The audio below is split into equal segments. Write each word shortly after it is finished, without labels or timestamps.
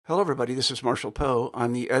Hello, everybody. This is Marshall Poe.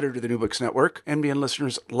 I'm the editor of the New Books Network. NBN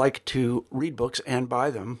listeners like to read books and buy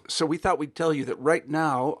them. So we thought we'd tell you that right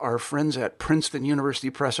now, our friends at Princeton University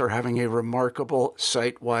Press are having a remarkable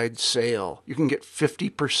site-wide sale. You can get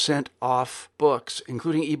 50% off books,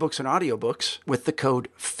 including ebooks and audiobooks, with the code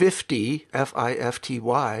 50,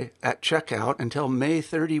 F-I-F-T-Y, at checkout until May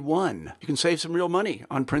 31. You can save some real money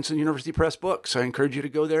on Princeton University Press books. I encourage you to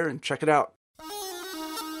go there and check it out.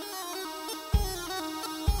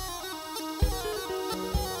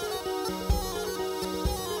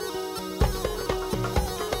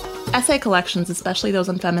 Essay collections, especially those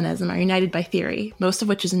on feminism, are united by theory, most of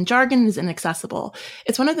which is in jargon and is inaccessible.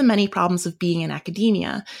 It's one of the many problems of being in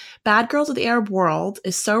academia. Bad Girls of the Arab World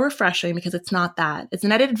is so refreshing because it's not that. It's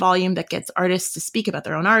an edited volume that gets artists to speak about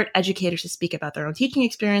their own art, educators to speak about their own teaching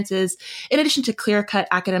experiences, in addition to clear-cut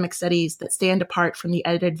academic studies that stand apart from the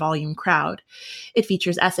edited volume crowd. It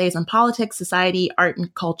features essays on politics, society, art,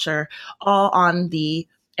 and culture, all on the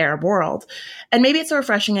Arab world. And maybe it's so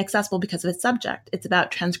refreshing and accessible because of its subject. It's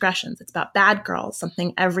about transgressions. It's about bad girls,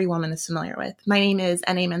 something every woman is familiar with. My name is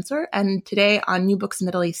N.A. Mansour, and today on New Books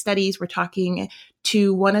Middle East Studies, we're talking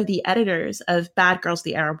to one of the editors of Bad Girls of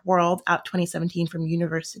the Arab World, out 2017 from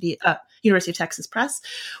University of Texas Press,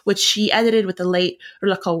 which she edited with the late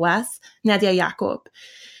Rula Kawes, Nadia Yacoub.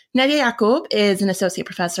 Nadia Yacoub is an associate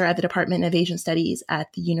professor at the Department of Asian Studies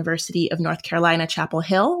at the University of North Carolina, Chapel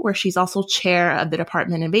Hill, where she's also chair of the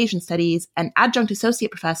Department of Asian Studies and adjunct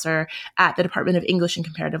associate professor at the Department of English and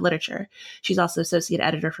Comparative Literature. She's also associate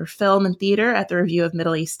editor for film and theater at the Review of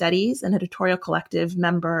Middle East Studies, an editorial collective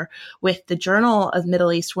member with the Journal of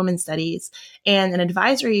Middle East Women's Studies, and an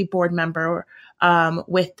advisory board member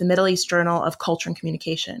with the Middle East Journal of Culture and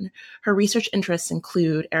Communication. Her research interests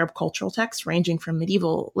include Arab cultural texts ranging from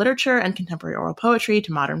medieval literature and contemporary oral poetry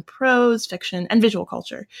to modern prose, fiction, and visual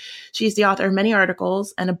culture. She's the author of many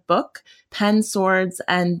articles and a book, Pen, Swords,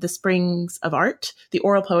 and the Springs of Art, the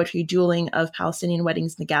oral poetry dueling of Palestinian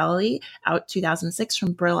weddings in the Galilee, out 2006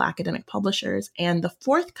 from Brill Academic Publishers, and the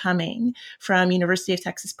forthcoming from University of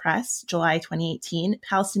Texas Press, July 2018,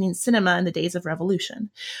 Palestinian Cinema in the Days of Revolution.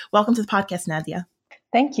 Welcome to the podcast, Nadia.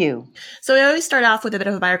 Thank you. So I always start off with a bit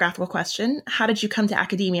of a biographical question. How did you come to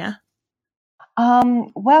academia?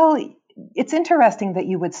 Well, it's interesting that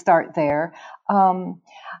you would start there.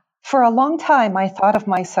 For a long time, I thought of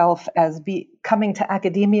myself as coming to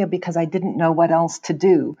academia because I didn't know what else to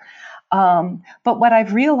do. But what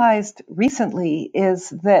I've realized recently is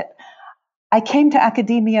that I came to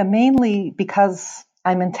academia mainly because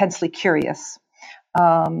I'm intensely curious.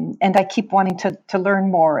 And I keep wanting to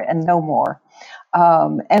learn more and know more.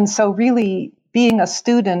 And so really being a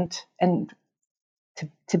student and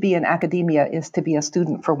to be in academia is to be a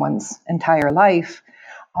student for one's entire life,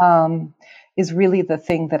 is really the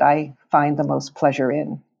thing that I find the most pleasure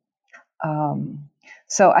in.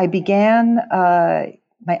 So I began,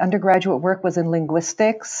 my undergraduate work was in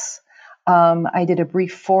linguistics. I did a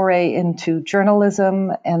brief foray into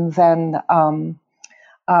journalism, and then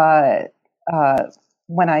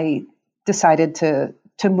when I decided to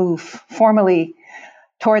move formally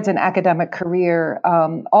towards an academic career,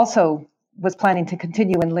 also was planning to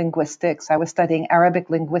continue in linguistics. I was studying Arabic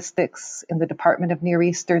linguistics in the Department of Near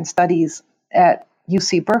Eastern Studies at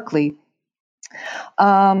UC Berkeley.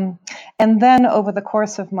 And then over the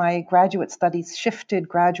course of my graduate studies, shifted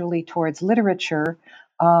gradually towards literature.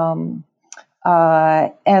 And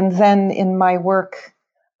then in my work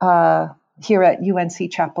here at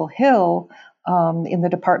UNC Chapel Hill, in the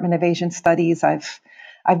Department of Asian Studies,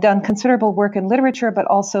 I've done considerable work in literature, but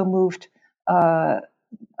also moved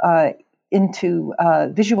into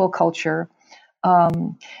visual culture.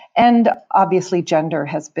 And obviously gender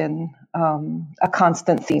has been a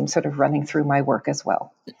constant theme sort of running through my work as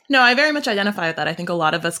well. No, I very much identify with that. I think a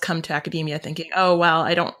lot of us come to academia thinking, oh, well,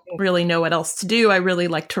 I don't really know what else to do. I really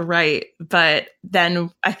like to write. But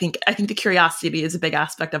then I think the curiosity is a big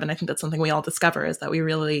aspect of it. And I think that's something we all discover, is that we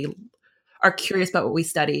really are curious about what we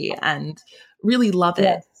study and really love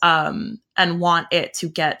it. Yes. And want it to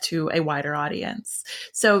get to a wider audience.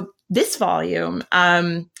 So this volume,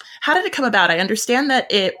 how did it come about? I understand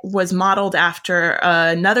that it was modeled after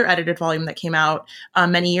another edited volume that came out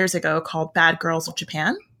many years ago called Bad Girls of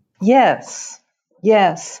Japan. Yes.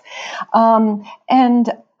 And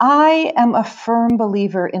I am a firm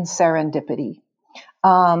believer in serendipity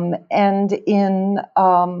and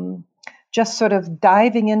in just sort of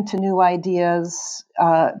diving into new ideas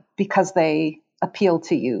because they appeal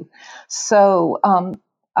to you. So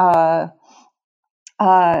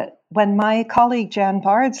when my colleague Jan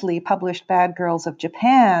Bardsley published Bad Girls of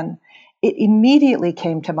Japan, it immediately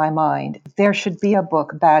came to my mind, there should be a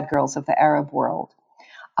book, Bad Girls of the Arab World.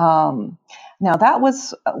 Now, that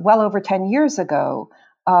was well over 10 years ago,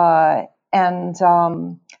 and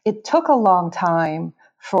it took a long time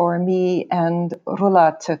for me and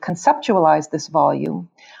Rula to conceptualize this volume.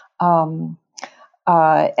 And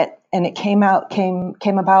it came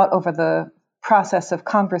about over the process of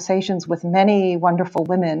conversations with many wonderful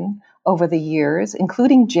women over the years,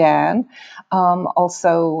 including Jan,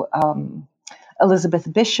 also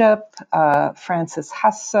Elizabeth Bishop, Frances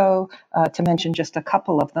Hasso, to mention just a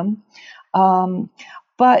couple of them.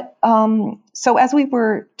 So as we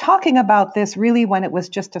were talking about this, really when it was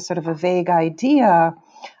just a sort of a vague idea,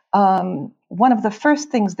 one of the first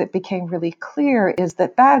things that became really clear is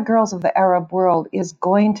that Bad Girls of the Arab World is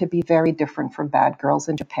going to be very different from Bad Girls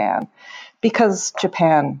in Japan, because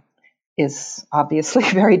Japan is obviously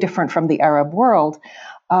very different from the Arab world.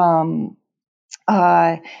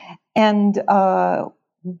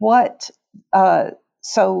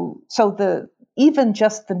 Even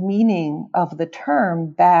just the meaning of the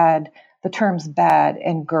terms bad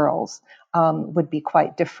and girls would be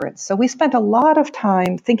quite different. So we spent a lot of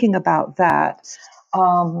time thinking about that.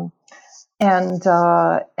 And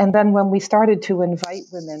then when we started to invite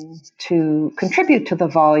women to contribute to the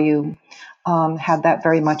volume, had that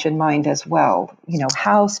very much in mind as well.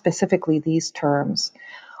 How specifically these terms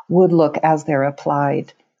would look as they're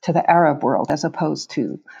applied to the Arab world as opposed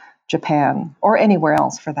to Japan or anywhere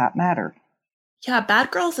else for that matter. Yeah, bad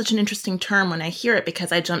girl is such an interesting term when I hear it,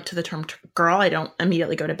 because I jump to the term girl. I don't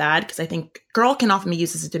immediately go to bad, because I think girl can often be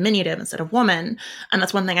used as a diminutive instead of woman. And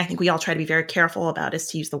that's one thing I think we all try to be very careful about, is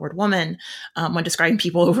to use the word woman when describing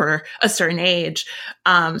people over a certain age,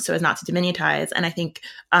 so as not to diminutize. And I think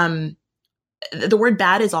the word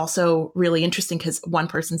bad is also really interesting, because one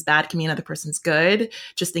person's bad can mean another person's good.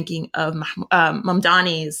 Just thinking of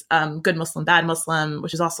Mamdani's Good Muslim, Bad Muslim,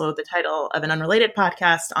 which is also the title of an unrelated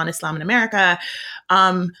podcast on Islam in America.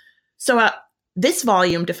 So this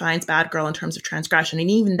volume defines bad girl in terms of transgression,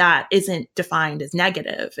 and even that isn't defined as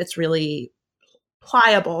negative. It's really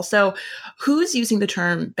pliable. So who's using the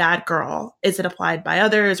term bad girl? Is it applied by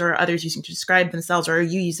others, or are others using to describe themselves, or are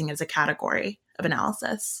you using it as a category of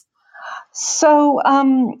analysis? So,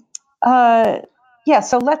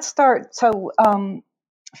 so let's start. So,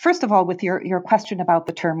 first of all, with your question about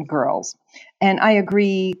the term girls, and I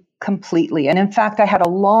agree completely. And in fact, I had a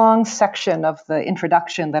long section of the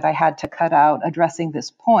introduction that I had to cut out addressing this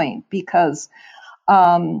point, because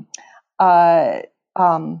so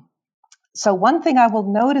one thing I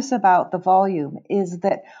will notice about the volume is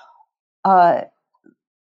that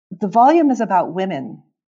the volume is about women.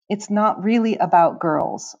 It's not really about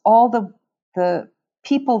girls. All the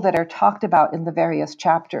people that are talked about in the various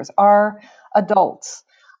chapters are adults.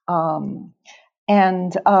 And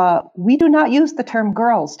we do not use the term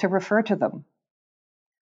girls to refer to them.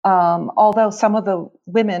 Although some of the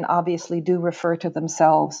women obviously do refer to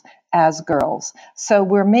themselves as girls. So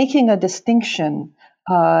we're making a distinction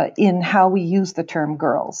in how we use the term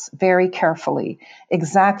girls very carefully,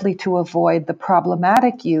 exactly to avoid the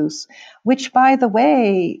problematic use, which, by the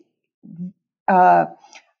way, I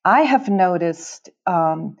have noticed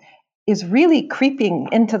is really creeping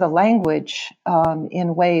into the language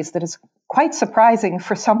in ways that is quite surprising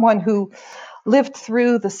for someone who lived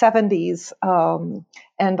through the 70s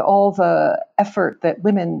and all the effort that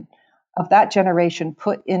women of that generation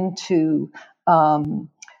put into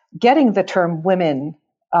getting the term women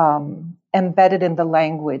embedded in the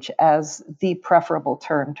language as the preferable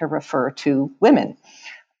term to refer to women.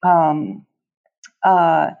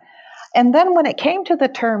 And then when it came to the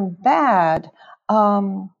term bad,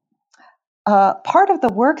 part of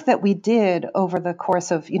the work that we did over the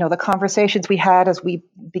course of, the conversations we had as we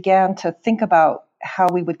began to think about how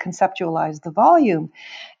we would conceptualize the volume,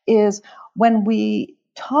 is when we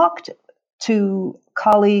talked to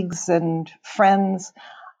colleagues and friends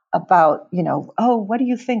about, what do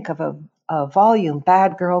you think of a volume,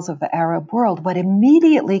 Bad Girls of the Arab World? What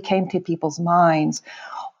immediately came to people's minds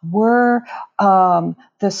were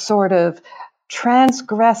the sort of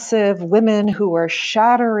transgressive women who are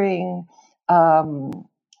shattering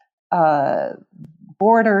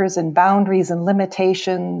borders and boundaries and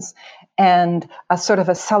limitations, and a sort of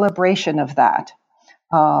a celebration of that.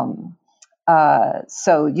 So,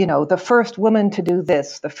 the first woman to do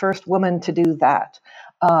this, the first woman to do that.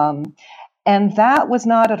 And that was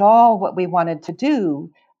not at all what we wanted to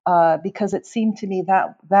do, because it seemed to me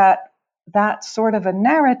that sort of a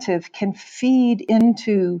narrative can feed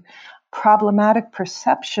into problematic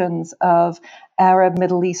perceptions of Arab,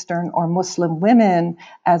 Middle Eastern, or Muslim women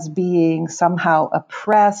as being somehow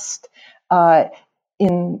oppressed,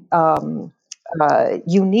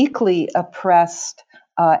 uniquely oppressed,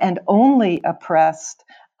 and only oppressed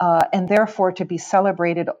and therefore to be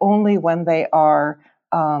celebrated only when they are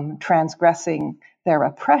transgressing their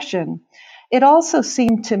oppression. It also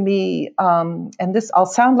seemed to me, and this, I'll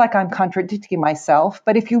sound like I'm contradicting myself,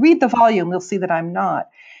 but if you read the volume, you'll see that I'm not.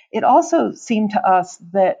 It also seemed to us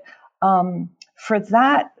that for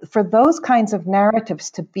those kinds of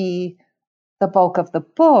narratives to be the bulk of the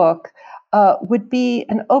book, would be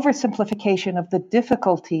an oversimplification of the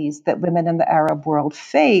difficulties that women in the Arab world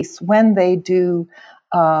face when they do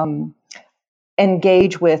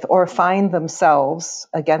engage with or find themselves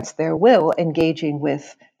against their will engaging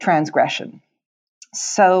with transgression.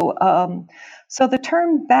 So the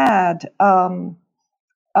term bad, I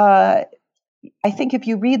think if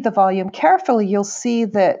you read the volume carefully, you'll see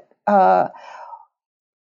that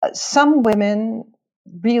some women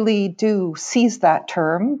really do seize that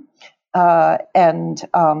term and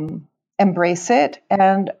embrace it,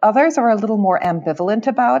 and others are a little more ambivalent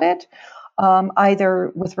about it,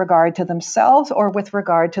 either with regard to themselves or with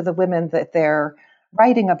regard to the women that they're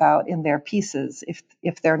writing about in their pieces,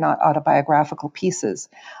 if they're not autobiographical pieces.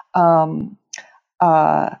 But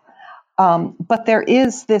there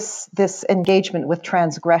is this engagement with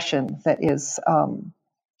transgression that is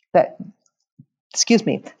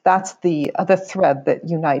that's the thread that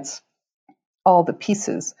unites all the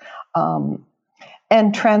pieces.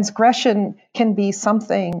 And transgression can be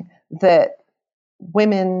something that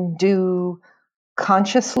women do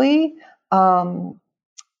consciously. For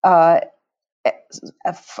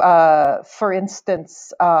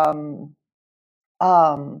instance, Ali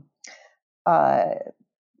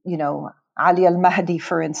al-Mahdi,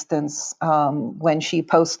 for instance, when she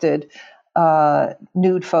posted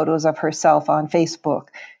nude photos of herself on Facebook,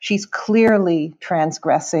 she's clearly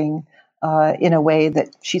transgressing in a way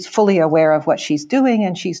that she's fully aware of what she's doing,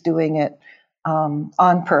 and she's doing it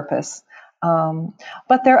on purpose.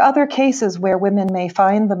 But there are other cases where women may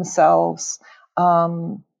find themselves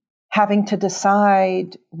having to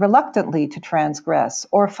decide reluctantly to transgress,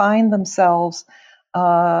 or find themselves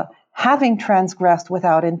having transgressed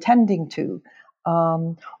without intending to,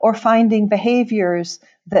 or finding behaviors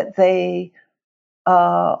that they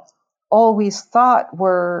always thought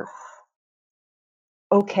were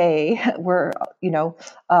okay,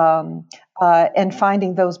 and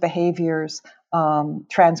finding those behaviors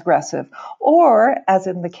transgressive. Or, as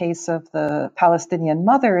in the case of the Palestinian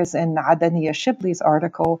mothers in Adania Shibley's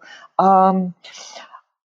article,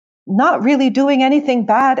 not really doing anything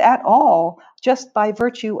bad at all, just by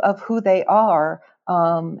virtue of who they are,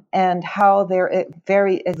 and how their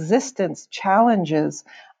very existence challenges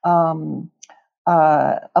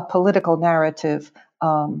a political narrative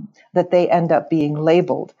that they end up being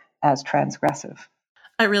labeled as transgressive.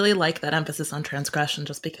 I really like that emphasis on transgression,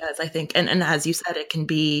 just because I think, and as you said, it can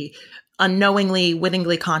be unknowingly,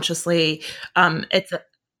 wittingly, consciously. It's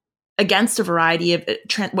against a variety of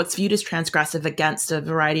what's viewed as transgressive against a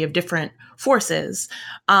variety of different forces.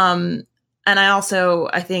 And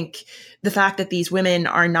I think the fact that these women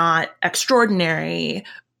are not extraordinary,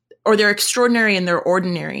 or they're extraordinary in their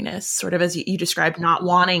ordinariness, sort of as you described, not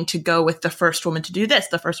wanting to go with the first woman to do this,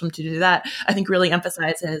 the first woman to do that, I think really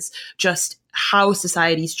emphasizes just how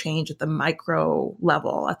societies change at the micro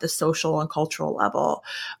level, at the social and cultural level.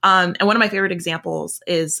 And one of my favorite examples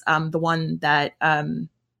is the one that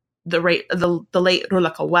the late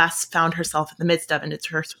Rulaka West found herself in the midst of, and it's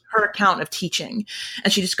her account of teaching.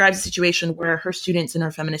 And she describes a situation where her students in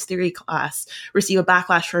her feminist theory class receive a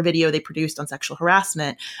backlash for a video they produced on sexual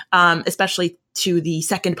harassment, especially to the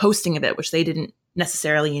second posting of it, which they didn't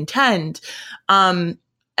necessarily intend. And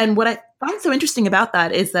what I find so interesting about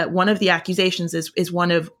that is that one of the accusations is one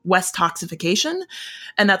of West toxification,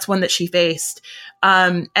 and that's one that she faced.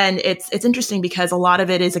 And it's interesting because a lot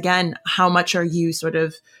of it is, again, how much are you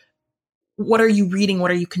what are you reading? What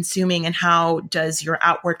are you consuming? And how does your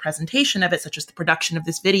outward presentation of it, such as the production of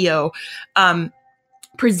this video,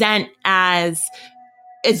 present as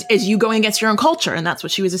you going against your own culture? And that's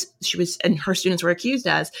what she was, and her students were accused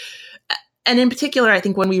as. And in particular, I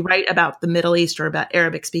think when we write about the Middle East or about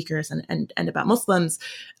Arabic speakers and about Muslims,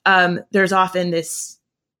 there's often this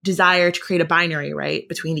desire to create a binary, right,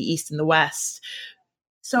 between the East and the West.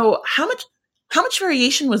 So how much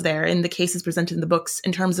variation was there in the cases presented in the books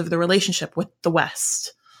in terms of the relationship with the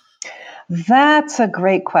West? That's a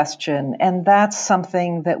great question. And that's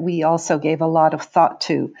something that we also gave a lot of thought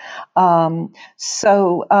to. One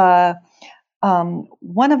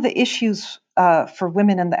of the issues for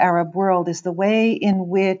women in the Arab world is the way in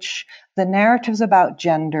which the narratives about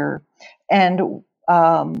gender and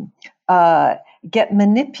get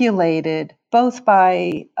manipulated both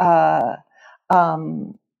by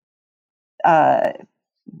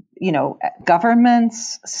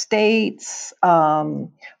governments, states,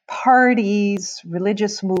 parties,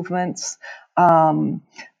 religious movements in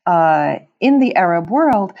the Arab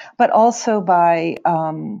world, but also by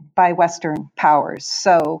Western powers.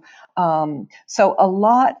 So a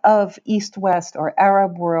lot of East-West or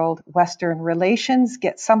Arab world Western relations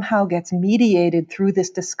somehow gets mediated through this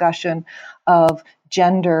discussion of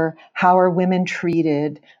gender. How are women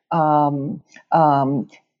treated?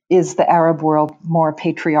 Is the Arab world more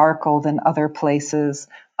patriarchal than other places?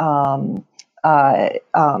 What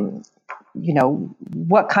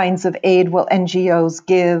kinds of aid will NGOs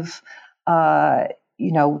give?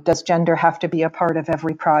 Does gender have to be a part of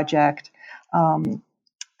every project?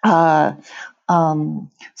 So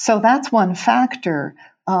that's one factor.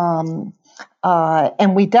 And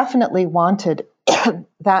we definitely wanted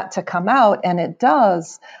that to come out, and it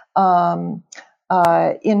does.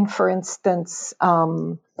 In, for instance,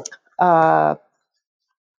 Anna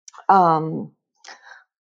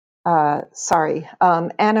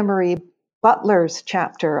Marie Butler's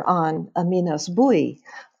chapter on Amina Sboui,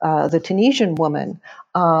 the Tunisian woman.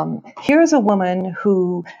 Here's a woman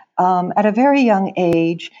who, at a very young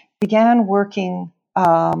age, began working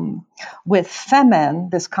with Femen,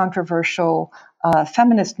 this controversial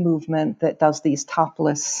feminist movement that does these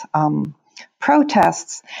topless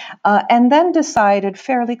protests, and then decided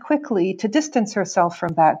fairly quickly to distance herself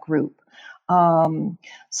from that group.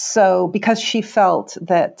 So because she felt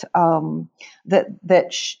that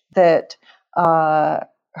her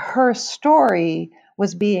story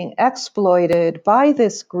was being exploited by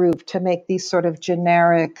this group to make these sort of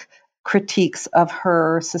generic critiques of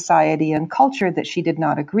her society and culture that she did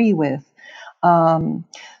not agree with.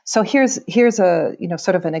 So here's a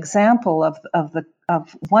sort of an example of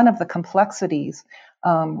one of the complexities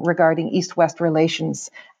regarding East-West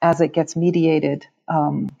relations as it gets mediated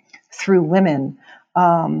through women.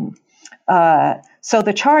 So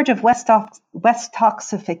the charge of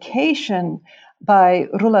West-toxification by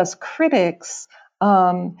Rullah's critics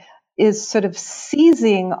is sort of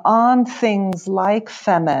seizing on things like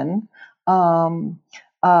Femen and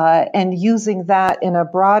using that in a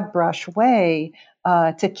broad brush way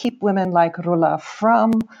to keep women like Rullah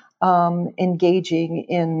from engaging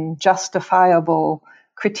in justifiable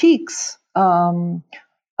critiques of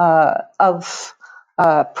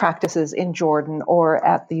practices in Jordan or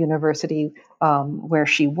at the university where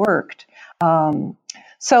she worked. So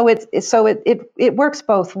it works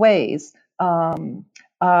both ways, and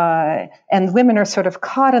women are sort of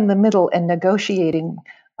caught in the middle and negotiating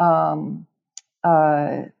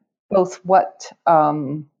both what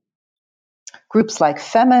groups like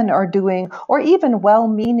Femen are doing, or even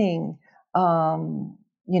well-meaning, NGOs,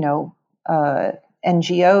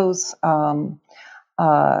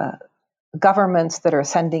 governments that are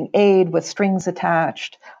sending aid with strings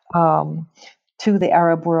attached to the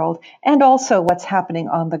Arab world, and also what's happening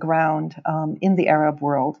on the ground in the Arab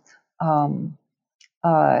world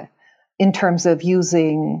in terms of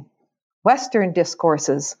using Western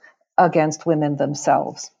discourses against women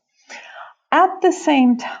themselves. At the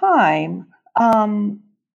same time,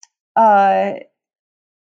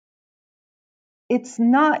 it's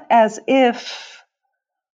not as if,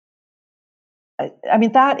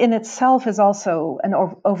 that in itself is also an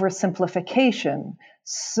oversimplification.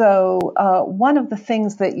 So one of the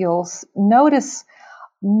things that you'll notice,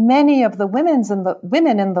 many of the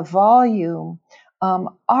women in the volume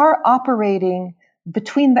are operating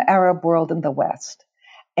between the Arab world and the West.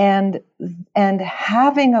 And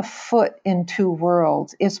having a foot in two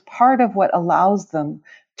worlds is part of what allows them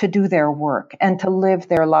to do their work and to live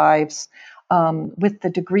their lives with the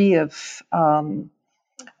degree of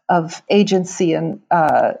agency and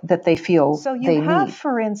that they feel they need. So you have,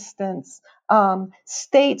 for instance,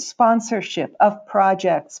 state sponsorship of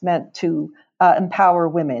projects meant to empower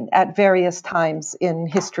women at various times in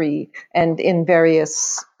history and in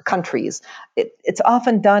various countries. It's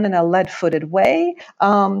often done in a lead-footed way,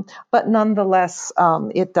 but nonetheless,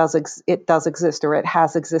 it does exist, or it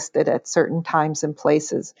has existed at certain times and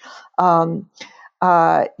places. You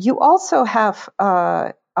also have,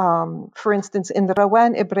 for instance, in the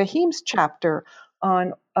Rawan Ibrahim's chapter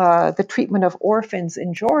on the treatment of orphans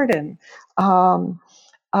in Jordan,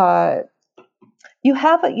 you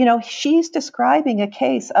have, she's describing a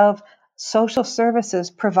case of social services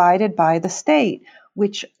provided by the state,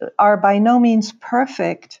 which are by no means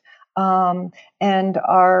perfect, and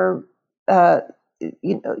are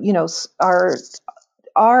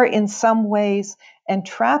in some ways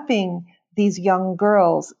entrapping these young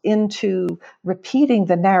girls into repeating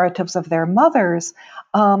the narratives of their mothers,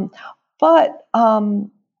 but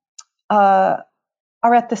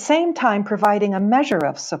are at the same time providing a measure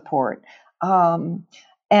of support. And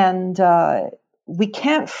we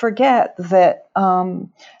can't forget that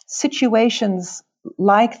situations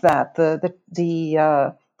like that,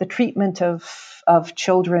 the treatment of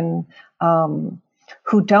children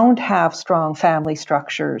who don't have strong family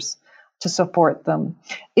structures to support them,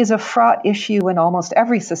 is a fraught issue in almost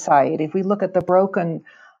every society. If we look at the broken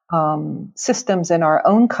systems in our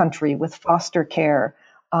own country with foster care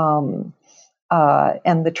and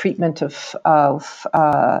the treatment of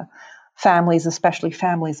families, especially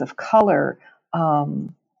families of color,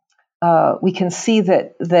 we can see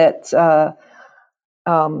that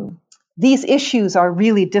these issues are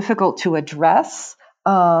really difficult to address,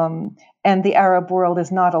 and the Arab world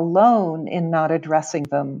is not alone in not addressing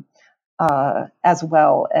them as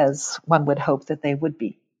well as one would hope that they would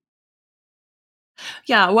be.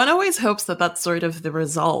 Yeah, one always hopes that that's sort of the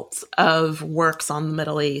result of works on the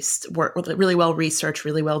Middle East, work with really well researched,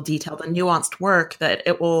 really well detailed and nuanced work, that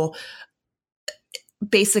it will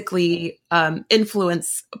basically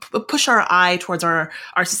push our eye towards our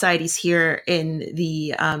societies here in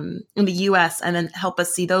the U.S. and then help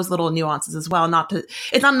us see those little nuances as well.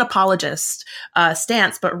 It's not an apologist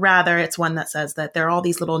stance, but rather it's one that says that there are all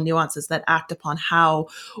these little nuances that act upon how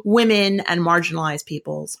women and marginalized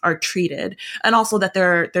peoples are treated, and also that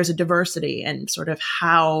there's a diversity in sort of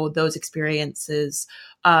how those experiences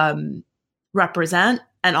represent,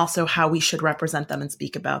 and also how we should represent them and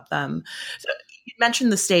speak about them. So, you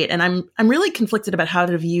mentioned the state, and I'm really conflicted about how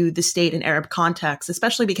to view the state in Arab context,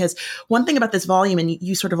 especially because one thing about this volume, and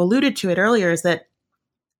you sort of alluded to it earlier, is that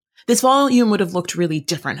this volume would have looked really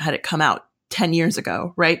different had it come out 10 years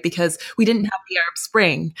ago, right? Because we didn't have the Arab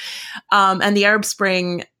Spring. And the Arab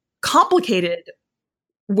Spring complicated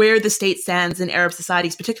where the state stands in Arab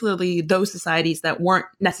societies, particularly those societies that weren't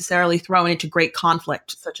necessarily thrown into great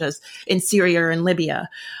conflict, such as in Syria or in Libya.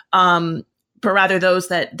 But rather those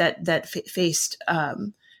that faced,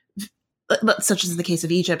 such as in the case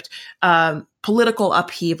of Egypt, political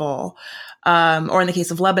upheaval, or in the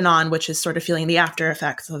case of Lebanon, which is sort of feeling the after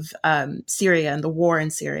effects of Syria and the war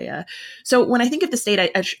in Syria. So when I think of the state,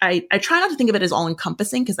 I try not to think of it as all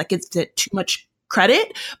encompassing, because that gives it too much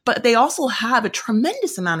credit, but they also have a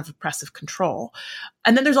tremendous amount of oppressive control.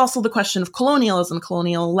 And then there's also the question of colonialism,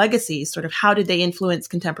 colonial legacies, sort of how did they influence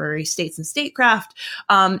contemporary states and statecraft?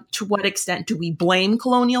 To what extent do we blame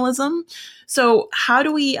colonialism? So how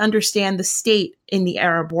do we understand the state in the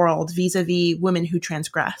Arab world vis-a-vis women who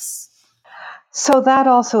transgress? So that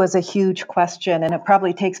also is a huge question, and it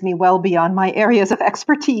probably takes me well beyond my areas of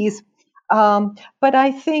expertise. But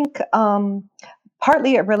I think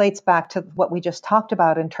partly it relates back to what we just talked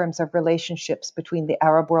about in terms of relationships between the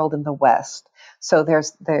Arab world and the West. So there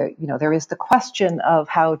is the question of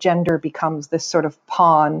how gender becomes this sort of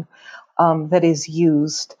pawn that is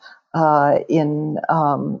used in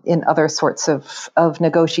other sorts of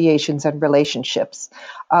negotiations and relationships.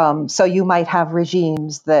 So you might have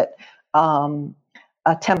regimes that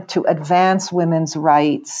attempt to advance women's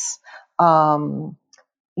rights,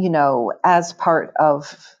 as part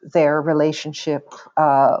of their relationship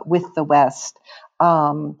with the West,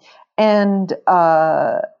 and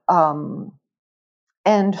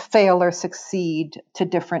fail or succeed to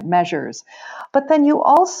different measures. But then you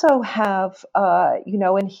also have,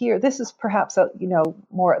 and here this is perhaps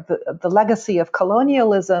more the legacy of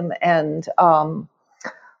colonialism and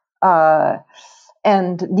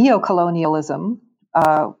neocolonialism,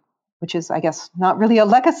 which is, I guess, not really a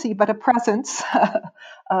legacy, but a presence,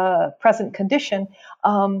 present condition,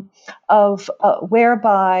 of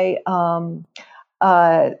whereby, of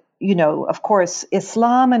course,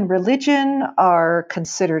 Islam and religion are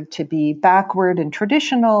considered to be backward and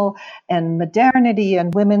traditional, and modernity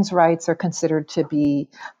and women's rights are considered to be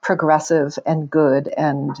progressive and good,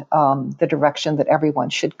 and the direction that everyone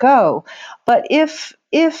should go. But if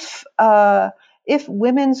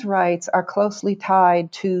women's rights are closely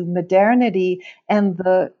tied to modernity and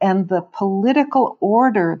the political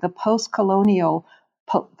order, the post-colonial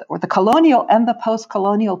or the colonial and the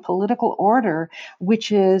post-colonial political order,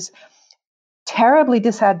 which is terribly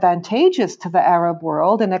disadvantageous to the Arab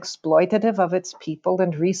world and exploitative of its people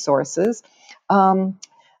and resources,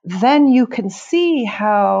 then you can see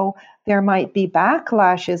how there might be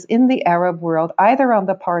backlashes in the Arab world, either on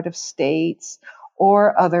the part of states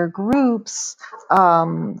or other groups,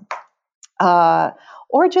 or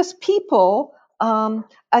just people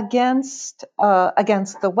against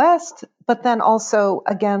the West, but then also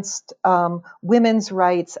against women's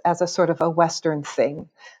rights as a sort of a Western thing.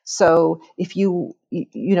 So if you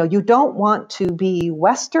don't want to be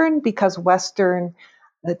Western because Western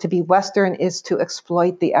To be Western is to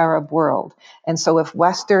exploit the Arab world. And so if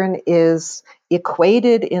Western is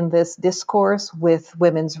equated in this discourse with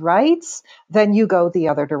women's rights, then you go the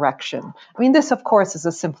other direction. I mean, this, of course, is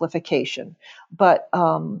a simplification. But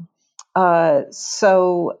uh,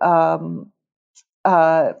 so I'm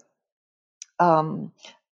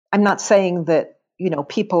not saying that,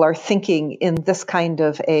 people are thinking in this kind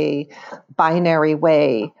of a binary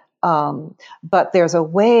way. But there's a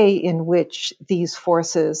way in which these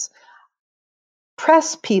forces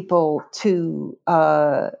press people to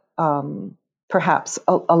perhaps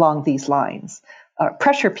along these lines,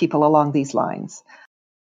 pressure people along these lines.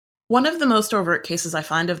 One of the most overt cases I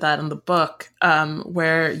find of that in the book,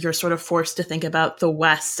 where you're sort of forced to think about the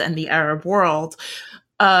West and the Arab world,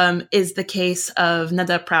 is the case of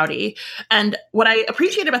Nada Prouty. And what I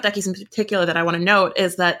appreciate about that case in particular that I want to note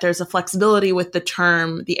is that there's a flexibility with the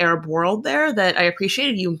term the Arab world there that I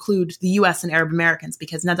appreciated. You include the U.S. and Arab Americans,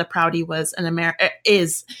 because Nada Prouty was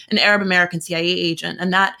is an Arab American CIA agent.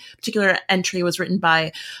 And that particular entry was written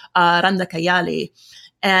by Randa Kayali.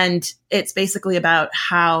 And it's basically about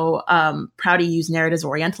how Prouty used narratives of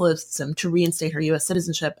Orientalism to reinstate her U.S.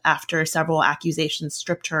 citizenship after several accusations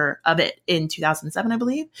stripped her of it in 2007, I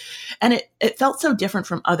believe. And it felt so different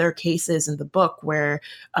from other cases in the book where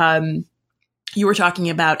you were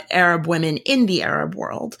talking about Arab women in the Arab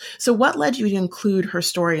world. So what led you to include her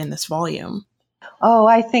story in this volume? Oh,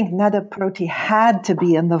 I think Nada Prouty had to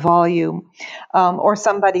be in the volume, or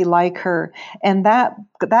somebody like her. And that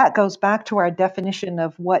goes back to our definition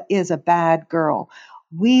of what is a bad girl.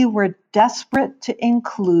 We were desperate to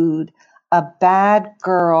include a bad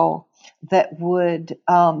girl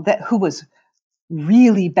who was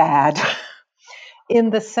really bad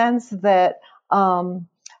in the sense that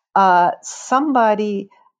somebody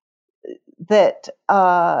that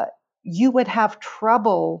you would have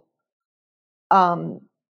trouble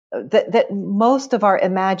that most of our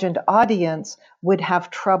imagined audience would have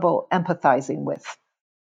trouble empathizing with.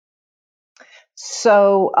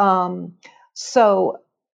 So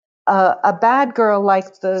a bad girl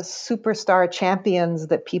like the superstar champions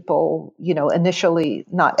that people, initially,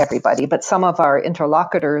 not everybody, but some of our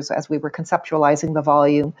interlocutors, as we were conceptualizing the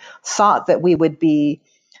volume, thought that we would be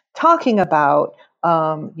talking about,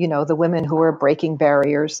 the women who are breaking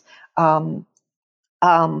barriers.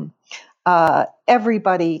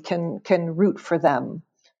 Everybody can root for them,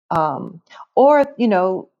 or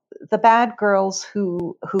the bad girls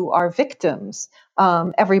who are victims.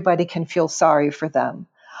 Everybody can feel sorry for them,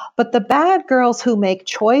 but the bad girls who make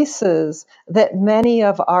choices that many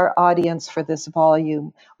of our audience for this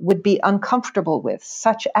volume would be uncomfortable with,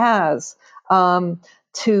 such as to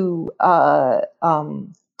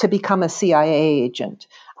become a CIA agent,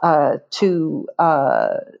 to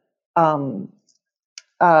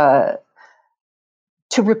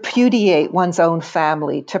repudiate one's own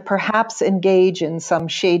family, to perhaps engage in some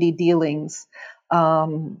shady dealings.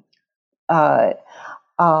 That's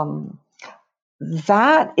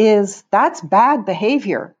bad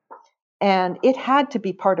behavior, and it had to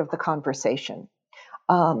be part of the conversation.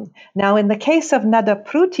 Now, in the case of Nada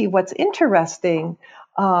Prouty, what's interesting,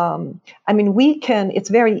 it's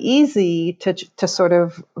very easy to sort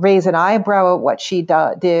of raise an eyebrow at what she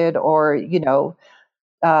did, or,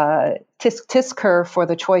 tisk her for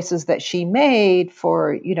the choices that she made,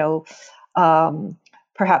 for,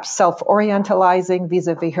 perhaps self-orientalizing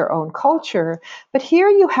vis-a-vis her own culture. But here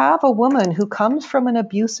you have a woman who comes from an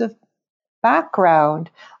abusive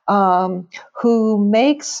background, who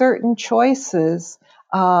makes certain choices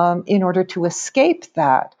in order to escape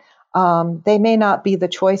that. They may not be the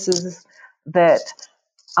choices that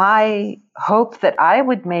I hope that I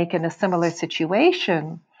would make in a similar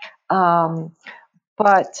situation,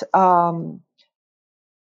 but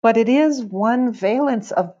it is one valence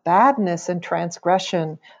of badness and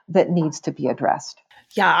transgression that needs to be addressed.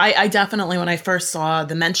 Yeah, I definitely, when I first saw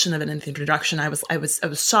the mention of it in the introduction, I was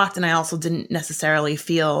shocked, and I also didn't necessarily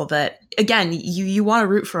feel that. Again, you want to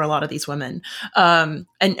root for a lot of these women,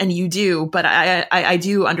 and you do, but I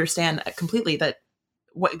do understand completely that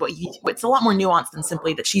it's a lot more nuanced than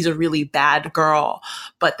simply that she's a really bad girl,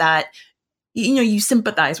 but that you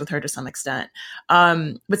sympathize with her to some extent.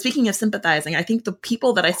 But speaking of sympathizing, I think the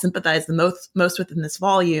people that I sympathize the most with in this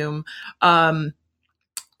volume are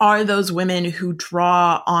those women who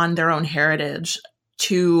draw on their own heritage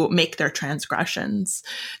to make their transgressions,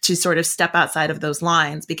 to sort of step outside of those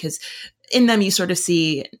lines, because in them you sort of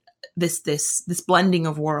see this blending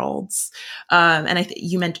of worlds. And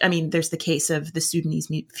you mentioned, I mean, there's the case of the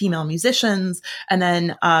Sudanese female musicians, and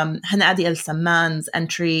then Hanadi El-Samman's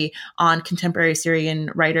entry on contemporary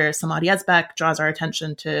Syrian writer Samar Yazbek draws our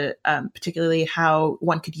attention to particularly how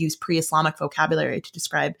one could use pre-Islamic vocabulary to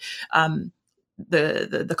describe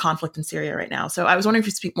the conflict in Syria right now. So I was wondering if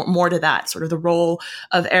you speak more to that, sort of the role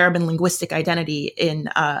of Arab and linguistic identity in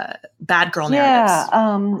bad girl narratives.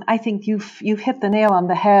 Yeah, I think you've hit the nail on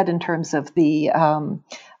the head in terms of the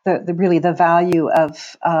really the value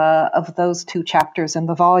of those two chapters in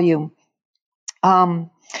the volume. And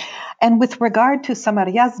with regard to Samar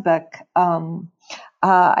Yazbek,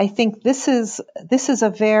 I think this is a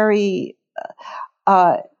very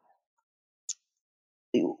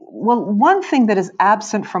well, one thing that is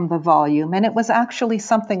absent from the volume, and it was actually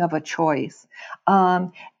something of a choice,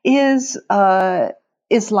 is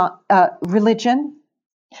Islam, religion,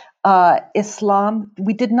 Islam.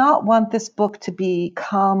 We did not want this book to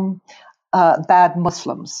become bad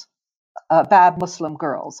Muslims, bad Muslim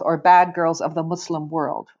girls, or bad girls of the Muslim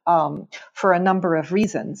world, for a number of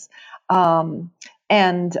reasons. And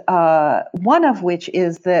one of which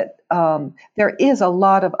is that there is a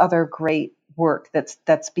lot of other great work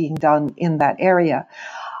that's being done in that area.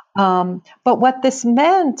 But what this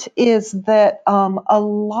meant is that a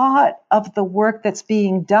lot of the work that's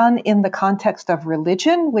being done in the context of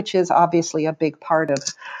religion, which is obviously a big part of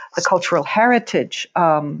the cultural heritage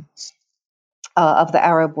of the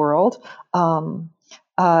Arab world,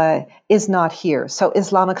 is not here. So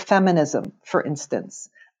Islamic feminism, for instance,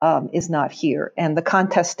 is not here. And the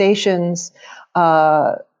contestations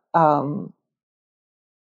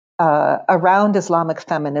around Islamic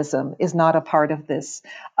feminism is not a part of this.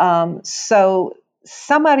 So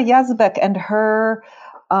Samar Yazbek and her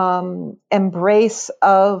embrace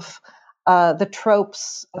of the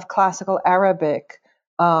tropes of classical Arabic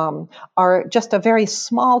are just a very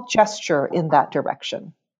small gesture in that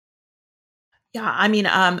direction. Yeah, I mean,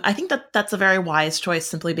 I think that's a very wise choice,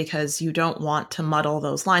 simply because you don't want to muddle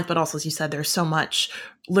those lines. But also, as you said, there's so much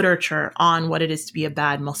literature on what it is to be a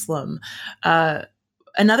bad Muslim.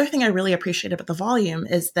 Another thing I really appreciate about the volume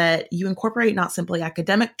is that you incorporate not simply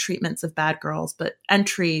academic treatments of bad girls, but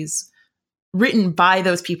entries written by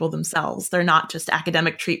those people themselves. They're not just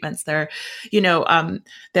academic treatments. They're,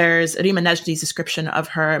 there's Rima Najdi's description of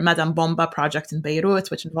her Madame Bomba project in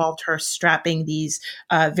Beirut, which involved her strapping these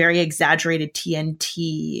very exaggerated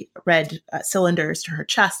TNT red cylinders to her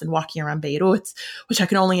chest and walking around Beirut, which I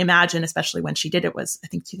can only imagine, especially when she did it, was, I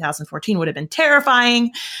think 2014, would have been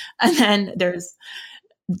terrifying. And then there's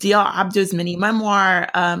Dia Abdu's mini memoir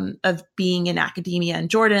of being in academia in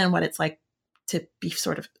Jordan, what it's like to be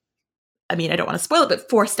sort of, I mean, I don't want to spoil it, but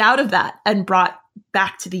forced out of that and brought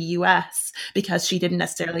back to the US because she didn't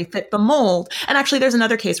necessarily fit the mold. And actually, there's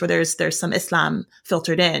another case where there's some Islam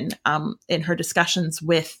filtered in her discussions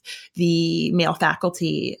with the male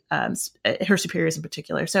faculty, her superiors in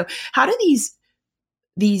particular. So how do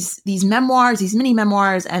these memoirs, these mini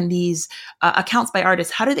memoirs, and these accounts by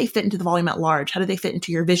artists, how do they fit into the volume at large? How do they fit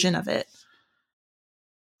into your vision of it?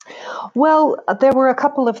 Well, there were a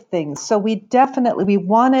couple of things. So we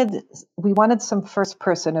wanted some first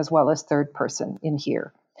person as well as third person in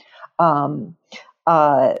here, for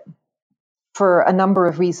a number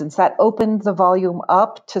of reasons. That opened the volume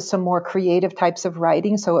up to some more creative types of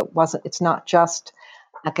writing. So it's not just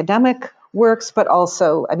academic works, but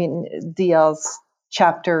also, I mean, Dia's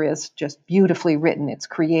chapter is just beautifully written. It's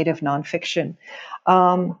creative nonfiction.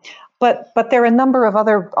 But there are a number of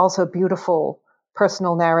other also beautiful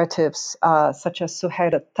personal narratives, such as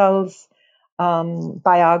Suhair Tal's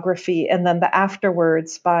biography, and then the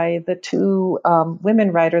afterwards by the two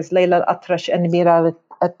women writers, Layla Al-Atrash and Mira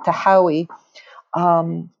Al-Tahawi.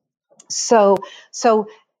 So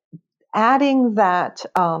adding that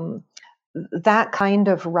kind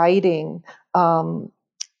of writing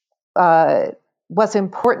was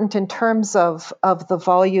important in terms of the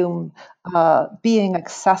volume being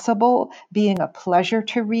accessible, being a pleasure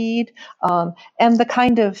to read, and the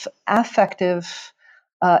kind of affective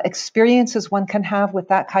experiences one can have with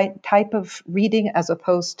that type of reading as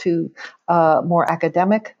opposed to more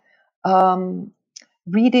academic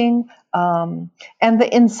reading, and the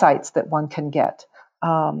insights that one can get.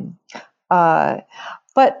 But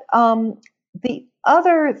the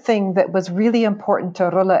other thing that was really important to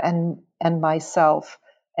Rola and myself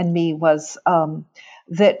and me was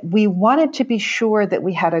that we wanted to be sure that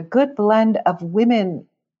we had a good blend of women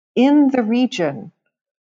in the region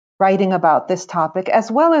writing about this topic,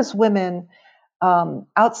 as well as women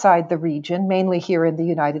outside the region, mainly here in the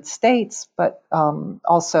United States, but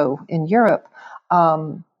also in Europe,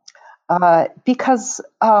 because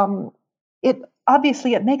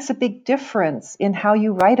it makes a big difference in how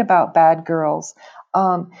you write about bad girls.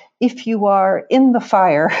 If you are in the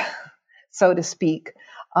fire, so to speak,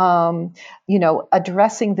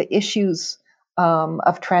 addressing the issues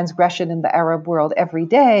of transgression in the Arab world every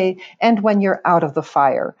day, and when you're out of the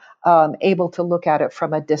fire, able to look at it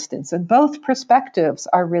from a distance. And both perspectives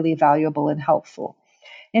are really valuable and helpful.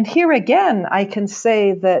 And here again, I can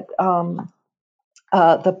say that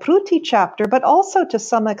the Pruti chapter, but also to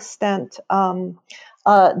some extent Dia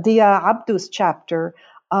Abdu's chapter,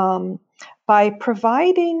 by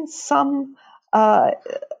providing some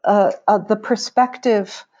the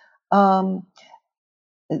perspective,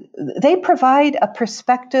 they provide a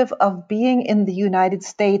perspective of being in the United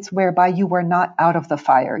States whereby you were not out of the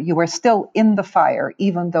fire. You were still in the fire,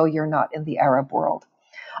 even though you're not in the Arab world.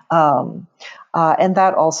 And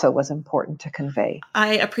that also was important to convey.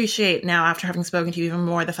 I appreciate now, after having spoken to you even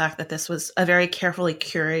more, the fact that this was a very carefully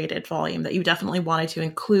curated volume, that you definitely wanted to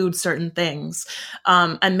include certain things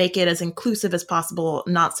and make it as inclusive as possible,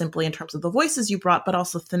 not simply in terms of the voices you brought, but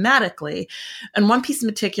also thematically. And one piece in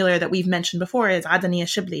particular that we've mentioned before is Adania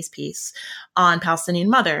Shibli's piece on Palestinian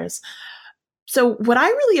mothers. So what I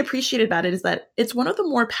really appreciated about it is that it's one of the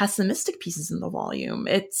more pessimistic pieces in the volume.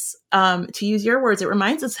 It's, to use your words, it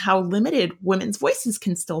reminds us how limited women's voices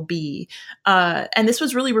can still be. And this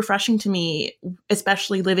was really refreshing to me,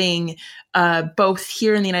 especially living both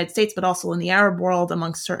here in the United States, but also in the Arab world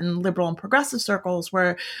amongst certain liberal and progressive circles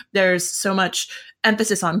where there's so much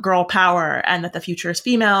emphasis on girl power and that the future is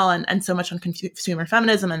female and so much on consumer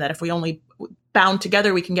feminism and that if we only bound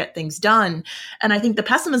together, we can get things done. And I think the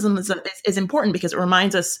pessimism is important because it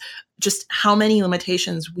reminds us just how many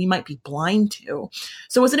limitations we might be blind to.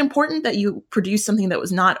 So was it important that you produced something that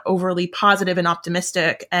was not overly positive and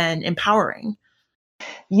optimistic and empowering?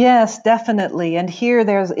 Yes, definitely. And here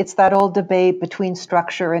it's that old debate between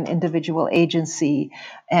structure and individual agency,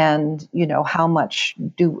 and how much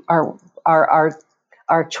do our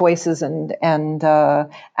choices and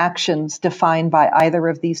actions defined by either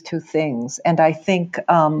of these two things. And I think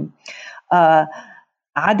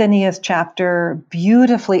Adania's chapter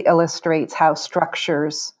beautifully illustrates how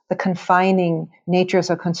structures, the confining natures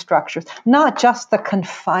of structures, not just the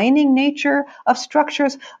confining nature of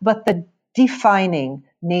structures, but the defining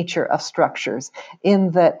nature of structures,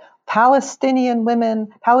 in that Palestinian women,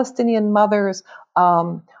 Palestinian mothers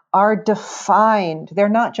are defined. They're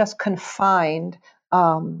not just confined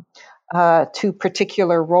to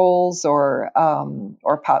particular roles or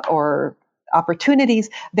opportunities.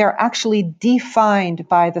 They're actually defined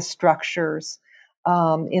by the structures.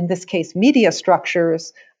 In this case, media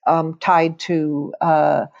structures tied to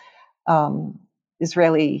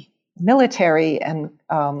Israeli military and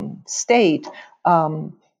state.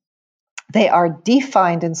 They are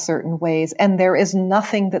defined in certain ways, and there is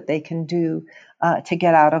nothing that they can do to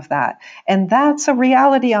get out of that. And that's a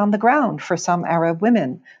reality on the ground for some Arab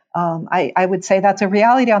women. I would say that's a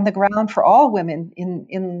reality on the ground for all women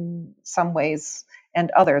in some ways and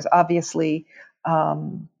others, obviously,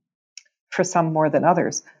 for some more than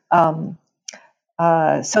others.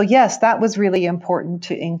 So yes, that was really important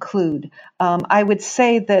to include. I would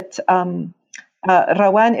say that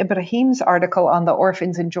Rawan Ibrahim's article on the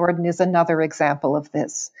orphans in Jordan is another example of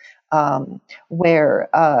this, where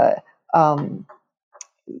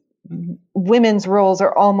women's roles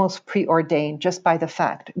are almost preordained just by the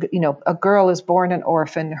fact, a girl is born an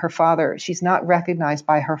orphan, she's not recognized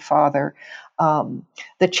by her father.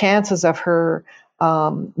 The chances of her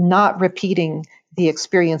not repeating the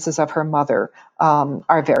experiences of her mother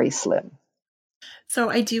are very slim. So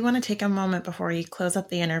I do want to take a moment before we close up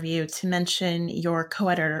the interview to mention your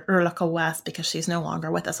co-editor, Urlaka West, because she's no longer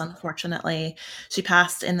with us, unfortunately. She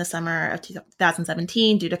passed in the summer of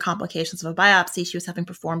 2017 due to complications of a biopsy she was having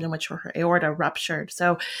performed in which her aorta ruptured.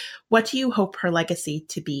 So what do you hope her legacy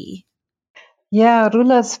to be? Yeah,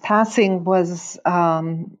 Rula's passing was,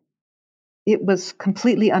 it was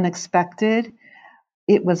completely unexpected.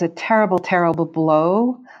 It was a terrible, terrible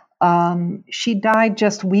blow. She died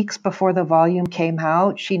just weeks before the volume came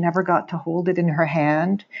out. She never got to hold it in her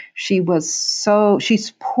hand. She's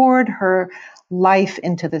poured her life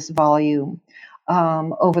into this volume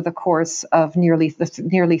over the course of nearly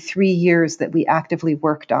 3 years that we actively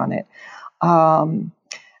worked on it.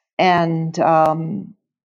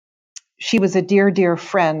 She was a dear, dear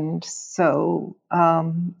friend. So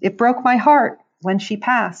it broke my heart when she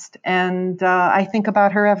passed. And I think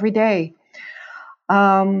about her every day.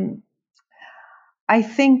 I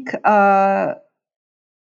think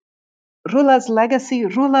Rula's legacy,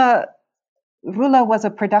 Rula was a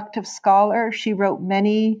productive scholar. She wrote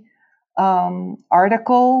many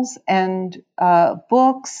articles and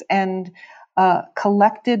books and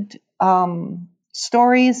collected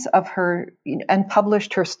stories of her and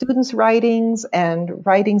published her students' writings and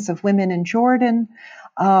writings of women in Jordan.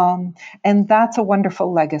 And that's a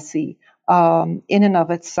wonderful legacy in and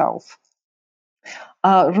of itself.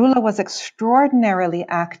 Rula was extraordinarily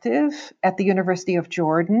active at the University of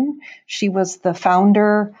Jordan. She was the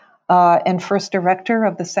founder and first director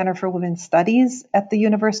of the Center for Women's Studies at the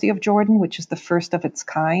University of Jordan, which is the first of its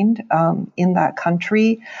kind in that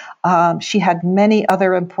country. She had many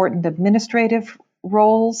other important administrative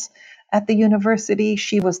roles at the university.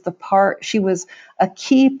 She was a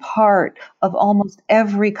key part of almost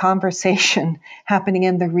every conversation happening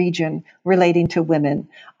in the region relating to women.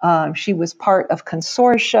 She was part of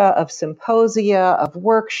consortia, of symposia, of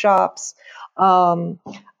workshops.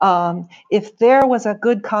 If there was a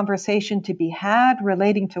good conversation to be had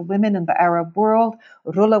relating to women in the Arab world,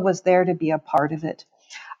 Rula was there to be a part of it.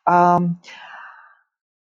 Rula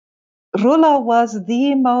was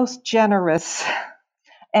the most generous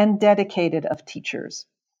and dedicated of teachers.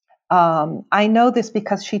 I know this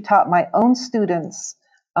because she taught my own students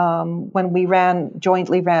when we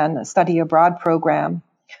jointly ran a study abroad program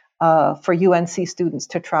for UNC students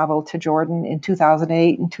to travel to Jordan in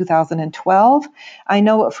 2008 and 2012. I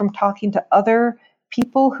know it from talking to other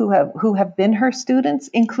people who have been her students,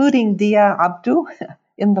 including Dia Abdu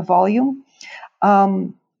in the volume.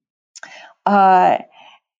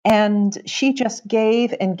 And she just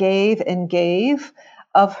gave and gave and gave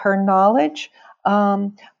of her knowledge,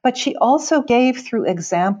 but she also gave through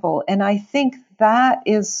example. And I think that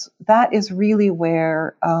is really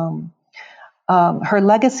where her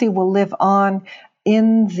legacy will live on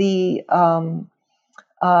in the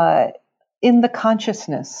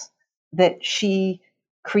consciousness that she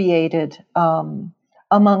created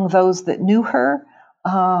among those that knew her,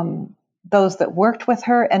 those that worked with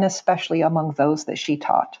her, and especially among those that she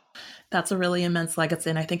taught. That's a really immense legacy.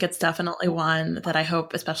 And I think it's definitely one that I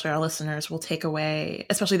hope, especially our listeners, will take away,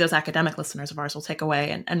 especially those academic listeners of ours will take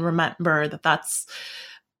away and remember that that's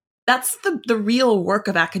the real work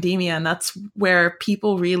of academia. And that's where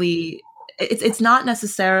people really, it's not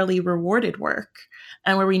necessarily rewarded work,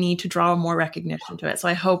 and where we need to draw more recognition to it. So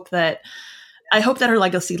I hope that her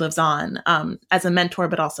legacy lives on as a mentor,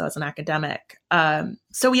 but also as an academic.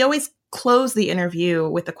 So we always close the interview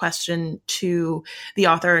with a question to the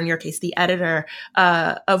author, in your case, the editor,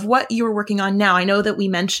 of what you're working on now. I know that we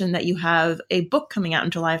mentioned that you have a book coming out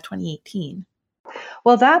in July of 2018.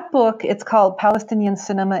 Well, that book, it's called Palestinian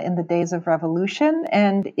Cinema in the Days of Revolution,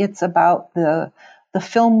 and it's about the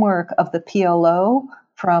film work of the PLO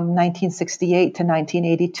from 1968 to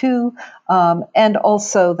 1982, and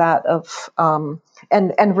also that of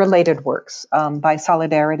and related works by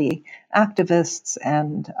solidarity activists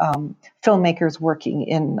and filmmakers working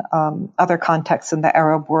in other contexts in the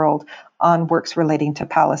Arab world on works relating to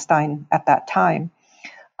Palestine at that time.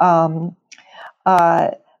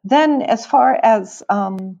 Then, as far as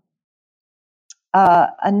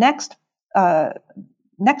next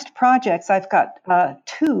projects, I've got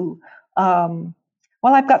two.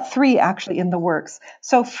 Well, I've got three actually in the works.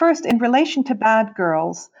 So first, in relation to Bad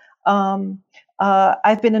Girls,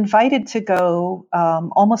 I've been invited to go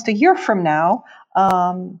almost a year from now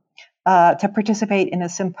to participate in a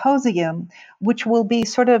symposium, which will be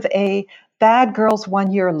sort of a Bad Girls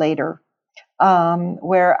 1 year later,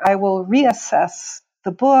 where I will reassess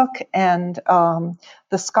the book and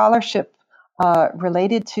the scholarship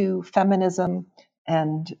related to feminism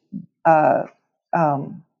and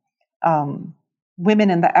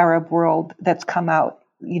women in the Arab world that's come out,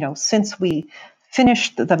 since we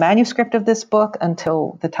finished the manuscript of this book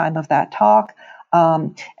until the time of that talk,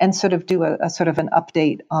 and sort of do a sort of an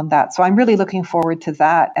update on that. So I'm really looking forward to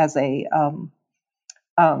that as a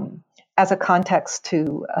context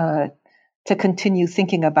to continue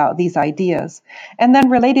thinking about these ideas. And then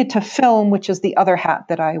related to film, which is the other hat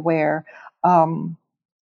that I wear, I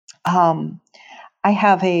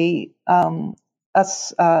have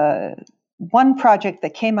one project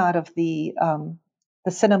that came out of the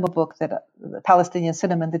cinema book, that the Palestinian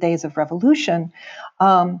Cinema in the Days of Revolution,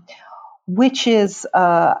 which is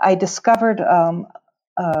I discovered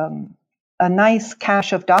a nice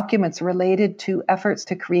cache of documents related to efforts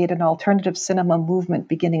to create an alternative cinema movement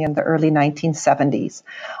beginning in the early 1970s,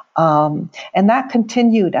 and that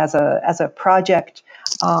continued as a project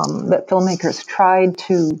that filmmakers tried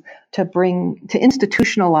to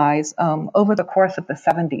institutionalize over the course of the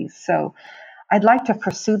 70s. So I'd like to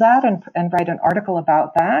pursue that and write an article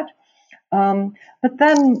about that. But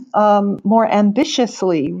then more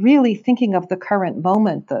ambitiously, really thinking of the current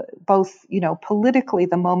moment, both, politically,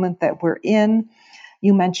 the moment that we're in.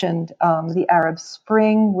 You mentioned the Arab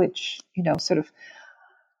Spring, which, sort of,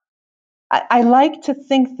 I like to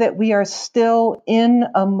think that we are still in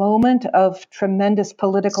a moment of tremendous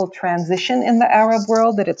political transition in the Arab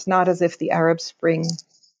world, that it's not as if the Arab Spring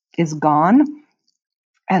is gone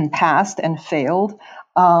and past and failed,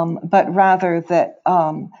 but rather that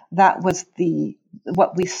that was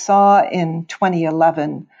what we saw in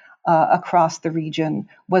 2011 across the region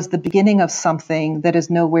was the beginning of something that is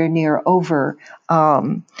nowhere near over,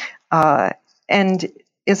 and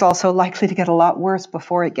is also likely to get a lot worse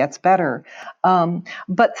before it gets better.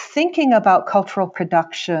 But thinking about cultural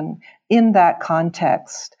production in that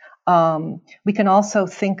context, we can also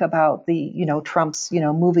think about Trump's,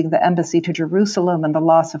 moving the embassy to Jerusalem and the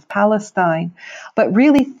loss of Palestine, but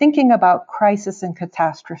really thinking about crisis and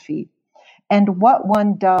catastrophe and what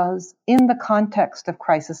one does in the context of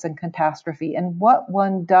crisis and catastrophe and what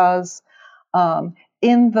one does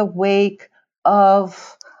in the wake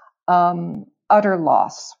of utter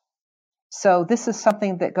loss. So this is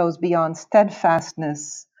something that goes beyond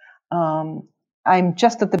steadfastness. I'm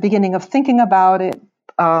just at the beginning of thinking about it,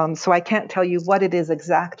 so I can't tell you what it is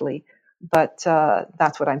exactly, but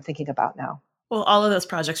that's what I'm thinking about now. Well, all of those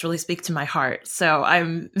projects really speak to my heart. So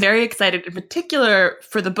I'm very excited in particular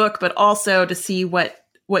for the book, but also to see what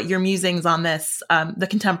your musings on this, the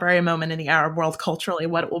contemporary moment in the Arab world culturally,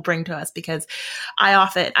 what it will bring to us, because I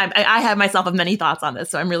have myself of many thoughts on this.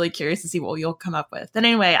 So I'm really curious to see what you'll come up with. But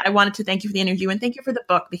anyway, I wanted to thank you for the interview and thank you for the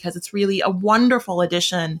book, because it's really a wonderful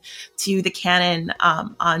addition to the canon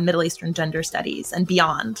on Middle Eastern gender studies and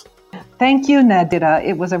beyond. Thank you, Nadira.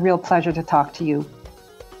 It was a real pleasure to talk to you.